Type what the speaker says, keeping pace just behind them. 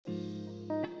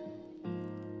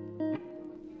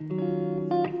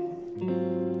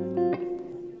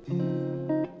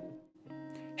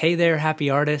Hey there,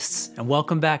 happy artists, and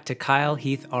welcome back to Kyle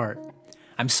Heath Art.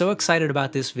 I'm so excited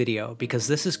about this video because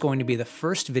this is going to be the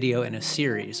first video in a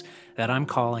series that I'm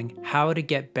calling How to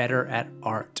Get Better at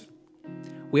Art.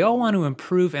 We all want to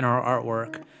improve in our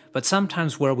artwork, but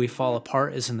sometimes where we fall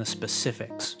apart is in the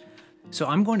specifics. So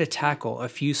I'm going to tackle a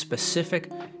few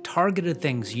specific, targeted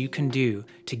things you can do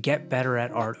to get better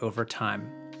at art over time.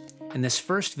 And this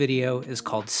first video is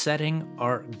called Setting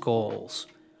Art Goals.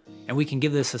 And we can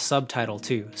give this a subtitle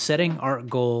too, Setting Art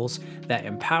Goals that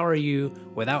Empower You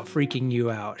Without Freaking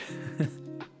You Out.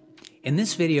 In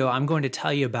this video, I'm going to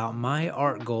tell you about my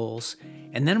art goals,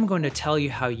 and then I'm going to tell you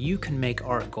how you can make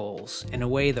art goals in a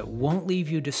way that won't leave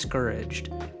you discouraged,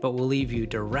 but will leave you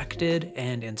directed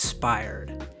and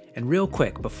inspired. And real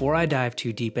quick, before I dive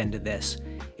too deep into this,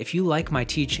 if you like my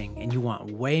teaching and you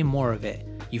want way more of it,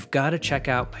 you've got to check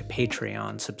out my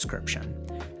Patreon subscription.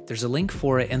 There's a link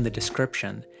for it in the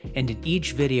description, and in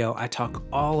each video I talk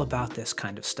all about this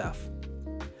kind of stuff.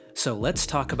 So let's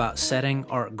talk about setting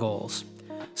art goals.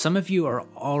 Some of you are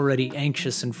already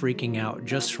anxious and freaking out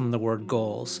just from the word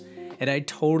goals, and I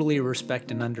totally respect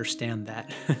and understand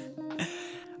that.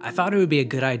 I thought it would be a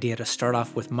good idea to start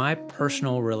off with my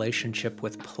personal relationship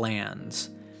with plans.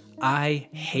 I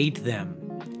hate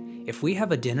them. If we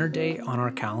have a dinner date on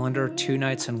our calendar 2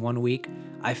 nights in 1 week,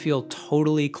 I feel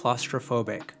totally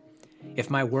claustrophobic.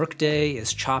 If my workday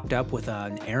is chopped up with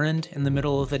an errand in the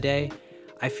middle of the day,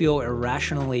 I feel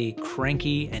irrationally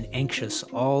cranky and anxious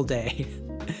all day.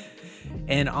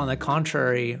 And on the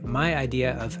contrary, my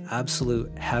idea of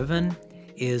absolute heaven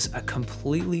is a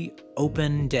completely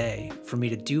open day for me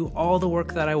to do all the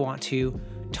work that I want to,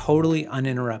 totally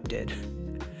uninterrupted.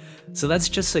 So that's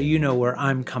just so you know where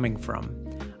I'm coming from.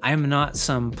 I am not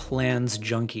some plans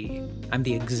junkie. I'm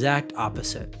the exact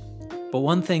opposite. But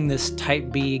one thing this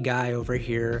type B guy over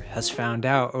here has found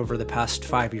out over the past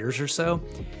 5 years or so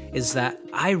is that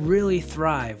I really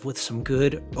thrive with some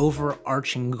good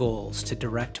overarching goals to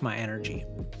direct my energy.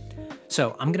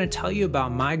 So I'm going to tell you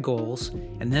about my goals,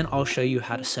 and then I'll show you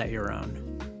how to set your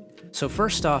own. So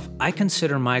first off, I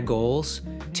consider my goals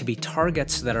to be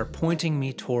targets that are pointing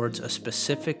me towards a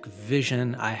specific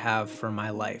vision I have for my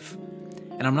life.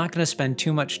 And I'm not going to spend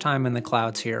too much time in the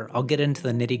clouds here. I'll get into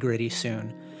the nitty-gritty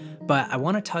soon. But I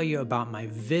want to tell you about my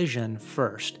vision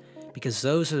first, because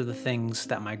those are the things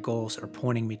that my goals are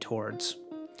pointing me towards.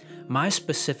 My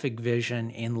specific vision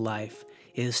in life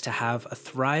is to have a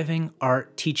thriving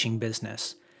art teaching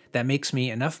business that makes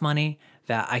me enough money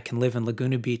that I can live in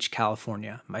Laguna Beach,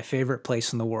 California, my favorite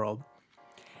place in the world.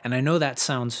 And I know that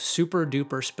sounds super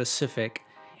duper specific,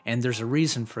 and there's a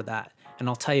reason for that. And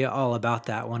I'll tell you all about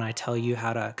that when I tell you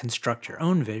how to construct your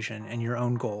own vision and your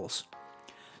own goals.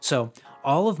 So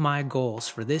all of my goals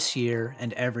for this year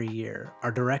and every year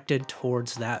are directed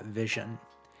towards that vision.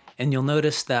 And you'll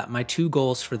notice that my 2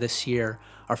 goals for this year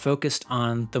are focused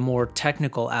on the more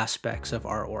technical aspects of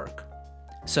artwork.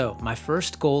 So my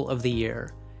first goal of the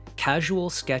year, casual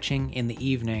sketching in the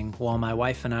evening while my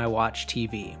wife and I watch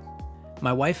TV.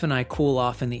 My wife and I cool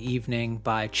off in the evening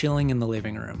by chilling in the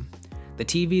living room. The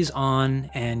TV's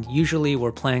on, and usually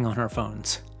we're playing on our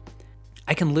phones.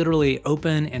 I can literally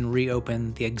open and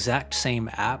reopen the exact same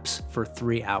apps for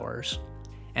 3 hours.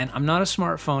 And I'm not a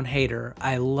smartphone hater,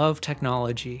 I love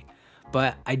technology,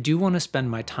 but I do want to spend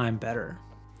my time better.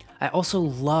 I also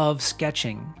love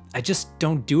sketching, I just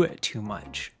don't do it too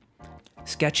much.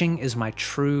 Sketching is my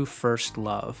true first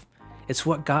love. It's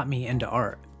what got me into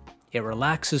art. It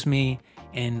relaxes me,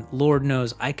 and Lord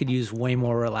knows I could use way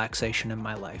more relaxation in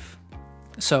my life.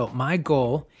 So my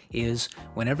goal is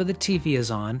whenever the TV is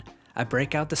on, I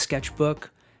break out the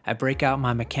sketchbook, I break out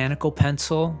my mechanical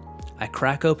pencil, I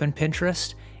crack open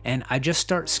Pinterest, and I just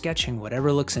start sketching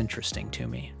whatever looks interesting to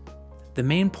me. The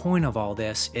main point of all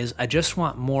this is I just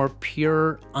want more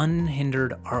pure,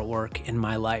 unhindered artwork in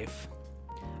my life.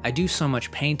 I do so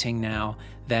much painting now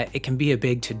that it can be a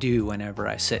big to-do whenever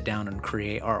I sit down and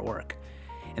create artwork.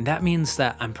 And that means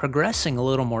that I'm progressing a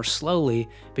little more slowly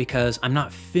because I'm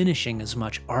not finishing as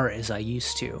much art as I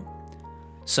used to.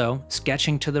 So,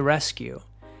 sketching to the rescue.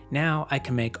 Now I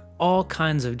can make all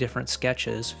kinds of different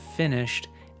sketches finished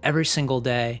every single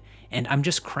day, and I'm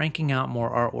just cranking out more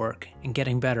artwork and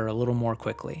getting better a little more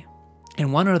quickly.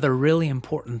 And one other really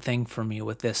important thing for me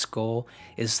with this goal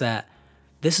is that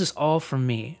this is all from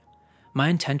me. My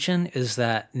intention is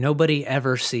that nobody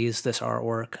ever sees this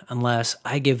artwork unless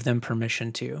I give them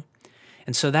permission to.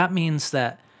 And so that means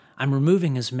that I'm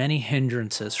removing as many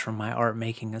hindrances from my art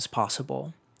making as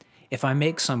possible. If I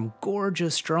make some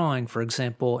gorgeous drawing, for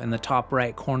example, in the top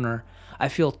right corner, I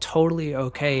feel totally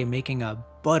okay making a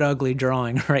butt ugly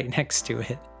drawing right next to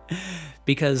it.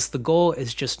 Because the goal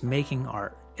is just making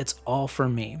art. It's all for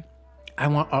me. I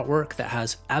want artwork that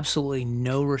has absolutely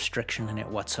no restriction in it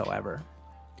whatsoever.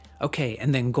 Okay,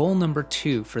 and then goal number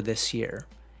 2 for this year.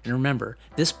 And remember,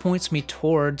 this points me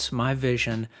towards my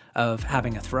vision of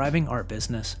having a thriving art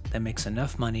business that makes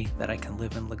enough money that I can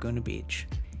live in Laguna Beach.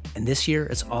 And this year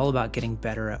is all about getting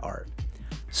better at art.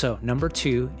 So number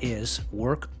 2 is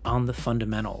work on the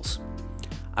fundamentals.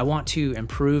 I want to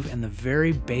improve in the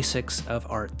very basics of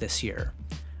art this year.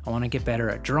 I want to get better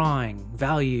at drawing,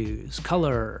 values,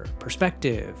 color,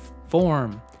 perspective,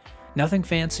 form. Nothing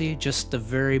fancy, just the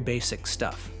very basic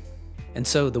stuff. And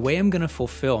so the way I'm going to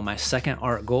fulfill my second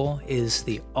art goal is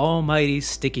the almighty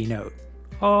sticky note.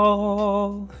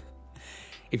 Oh!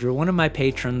 If you're one of my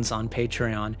patrons on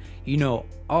Patreon, you know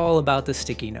all about the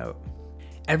sticky note.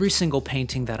 Every single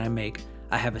painting that I make,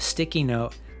 I have a sticky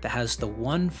note that has the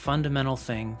one fundamental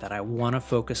thing that I want to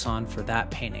focus on for that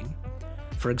painting.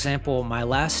 For example, my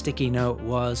last sticky note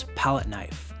was palette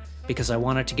knife, because I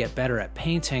wanted to get better at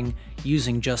painting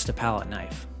using just a palette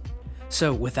knife.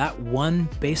 So with that one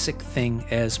basic thing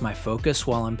as my focus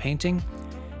while I'm painting,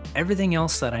 everything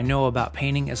else that I know about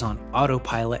painting is on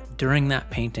autopilot during that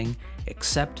painting,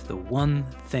 except the one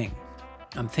thing.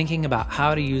 I'm thinking about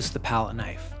how to use the palette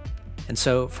knife. And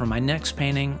so for my next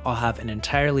painting, I'll have an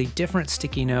entirely different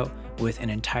sticky note with an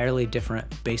entirely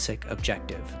different basic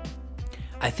objective.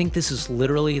 I think this is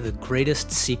literally the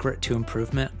greatest secret to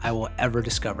improvement I will ever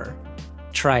discover.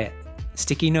 Try it.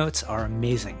 Sticky notes are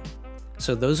amazing.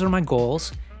 So those are my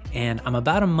goals, and I'm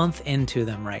about a month into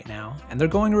them right now, and they're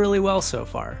going really well so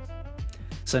far.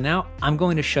 So now I'm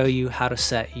going to show you how to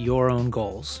set your own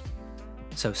goals.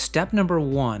 So step number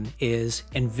 1 is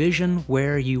envision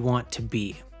where you want to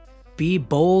be. Be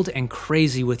bold and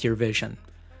crazy with your vision.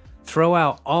 Throw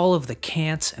out all of the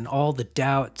can'ts and all the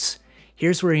doubts.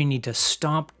 Here's where you need to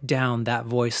stomp down that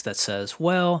voice that says,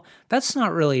 well, that's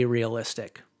not really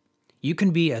realistic. You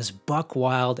can be as buck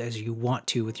wild as you want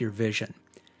to with your vision.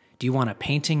 Do you want a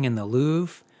painting in the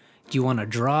Louvre? Do you want to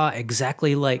draw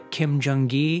exactly like Kim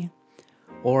Jong-gi?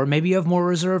 Or maybe you have more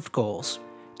reserved goals.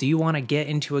 Do you want to get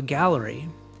into a gallery?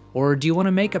 Or do you want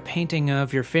to make a painting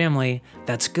of your family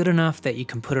that's good enough that you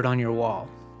can put it on your wall?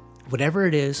 Whatever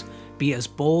it is, be as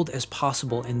bold as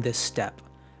possible in this step.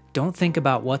 Don't think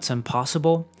about what's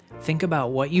impossible, think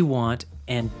about what you want,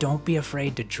 and don't be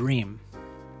afraid to dream.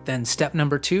 Then step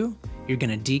number 2, you're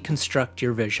going to deconstruct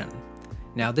your vision.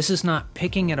 Now this is not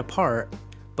picking it apart,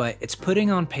 but it's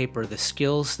putting on paper the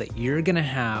skills that you're going to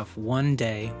have one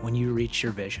day when you reach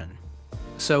your vision.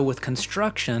 So with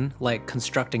construction, like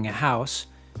constructing a house,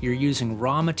 you're using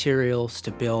raw materials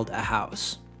to build a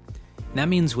house. That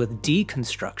means with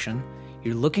deconstruction,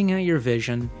 you're looking at your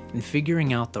vision and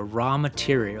figuring out the raw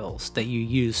materials that you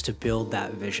use to build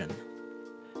that vision.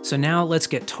 So now let's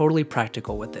get totally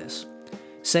practical with this.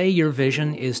 Say your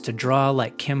vision is to draw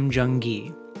like Kim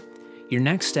Jong-gi. Your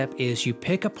next step is you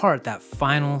pick apart that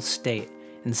final state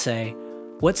and say,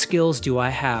 what skills do I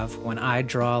have when I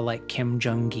draw like Kim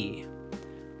Jong-gi?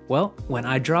 Well, when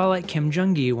I draw like Kim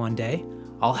Jong-gi one day,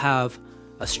 I'll have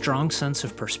a strong sense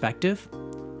of perspective,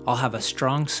 I'll have a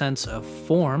strong sense of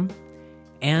form,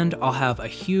 and I'll have a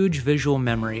huge visual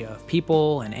memory of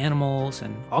people and animals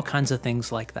and all kinds of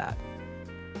things like that.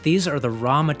 These are the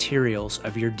raw materials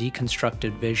of your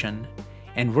deconstructed vision,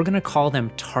 and we're going to call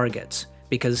them targets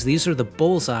because these are the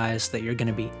bullseyes that you're going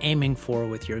to be aiming for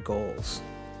with your goals.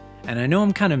 And I know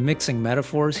I'm kind of mixing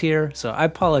metaphors here, so I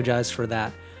apologize for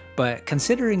that, but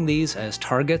considering these as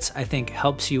targets I think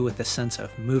helps you with the sense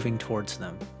of moving towards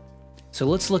them. So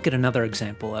let's look at another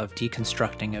example of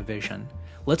deconstructing a vision.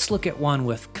 Let's look at one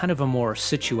with kind of a more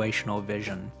situational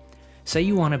vision. Say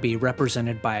you want to be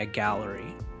represented by a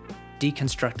gallery.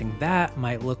 Deconstructing that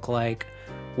might look like,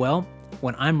 well,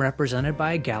 when I'm represented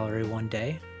by a gallery one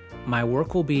day, my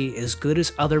work will be as good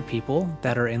as other people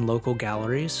that are in local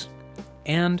galleries,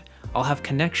 and I'll have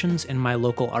connections in my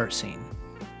local art scene.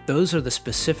 Those are the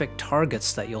specific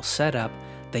targets that you'll set up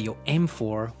that you'll aim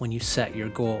for when you set your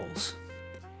goals.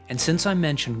 And since I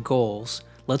mentioned goals,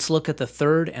 let's look at the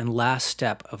third and last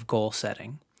step of goal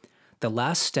setting. The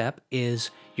last step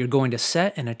is you're going to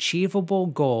set an achievable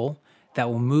goal that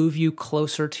will move you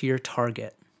closer to your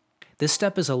target. This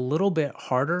step is a little bit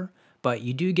harder, but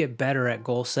you do get better at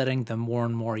goal setting the more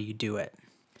and more you do it.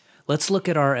 Let's look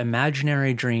at our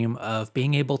imaginary dream of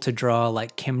being able to draw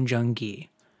like Kim Jong-gi.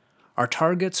 Our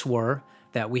targets were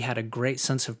that we had a great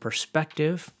sense of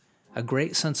perspective, a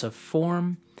great sense of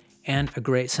form, and a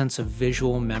great sense of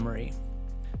visual memory.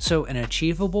 So an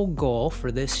achievable goal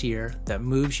for this year that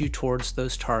moves you towards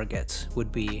those targets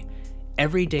would be,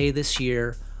 every day this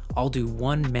year, I'll do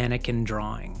one mannequin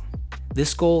drawing.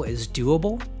 This goal is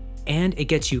doable, and it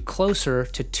gets you closer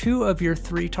to 2 of your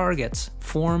 3 targets,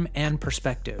 form and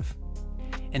perspective.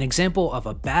 An example of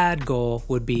a bad goal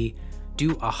would be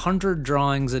do 100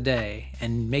 drawings a day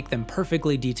and make them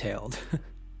perfectly detailed.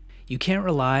 You can't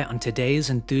rely on today's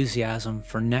enthusiasm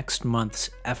for next month's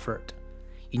effort.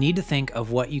 You need to think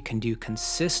of what you can do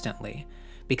consistently,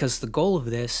 because the goal of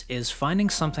this is finding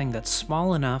something that's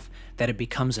small enough that it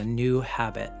becomes a new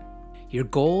habit. Your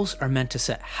goals are meant to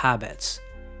set habits,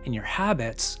 and your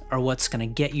habits are what's going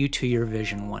to get you to your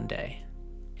vision one day.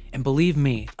 And believe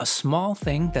me, a small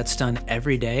thing that's done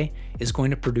every day is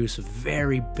going to produce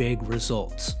very big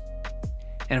results.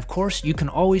 And of course, you can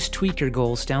always tweak your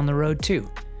goals down the road too.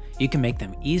 You can make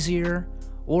them easier,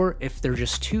 or if they're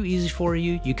just too easy for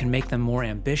you, you can make them more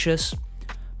ambitious.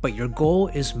 But your goal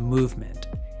is movement.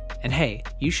 And hey,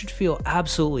 you should feel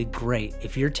absolutely great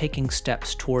if you're taking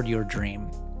steps toward your dream.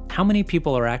 How many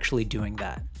people are actually doing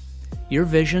that? Your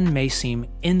vision may seem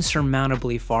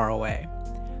insurmountably far away,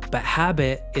 but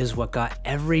habit is what got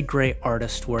every great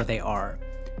artist where they are.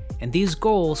 And these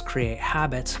goals create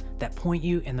habits that point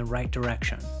you in the right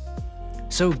direction.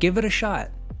 So give it a shot.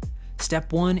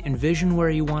 Step 1, envision where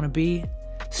you want to be.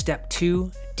 Step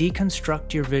 2,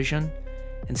 deconstruct your vision.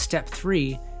 And step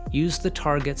 3, use the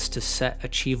targets to set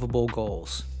achievable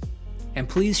goals. And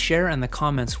please share in the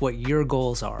comments what your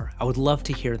goals are. I would love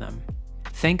to hear them.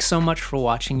 Thanks so much for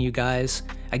watching, you guys.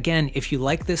 Again, if you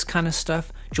like this kind of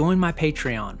stuff, join my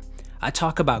Patreon. I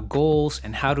talk about goals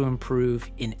and how to improve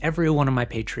in every one of my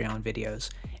Patreon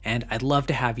videos, and I'd love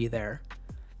to have you there.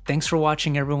 Thanks for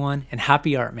watching, everyone, and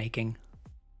happy art making.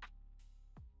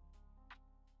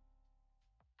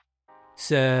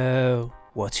 So,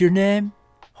 what's your name?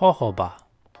 Jojoba.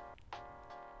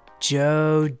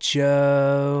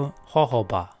 Jojo.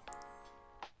 Jojoba.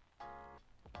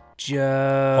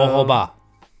 Jojoba.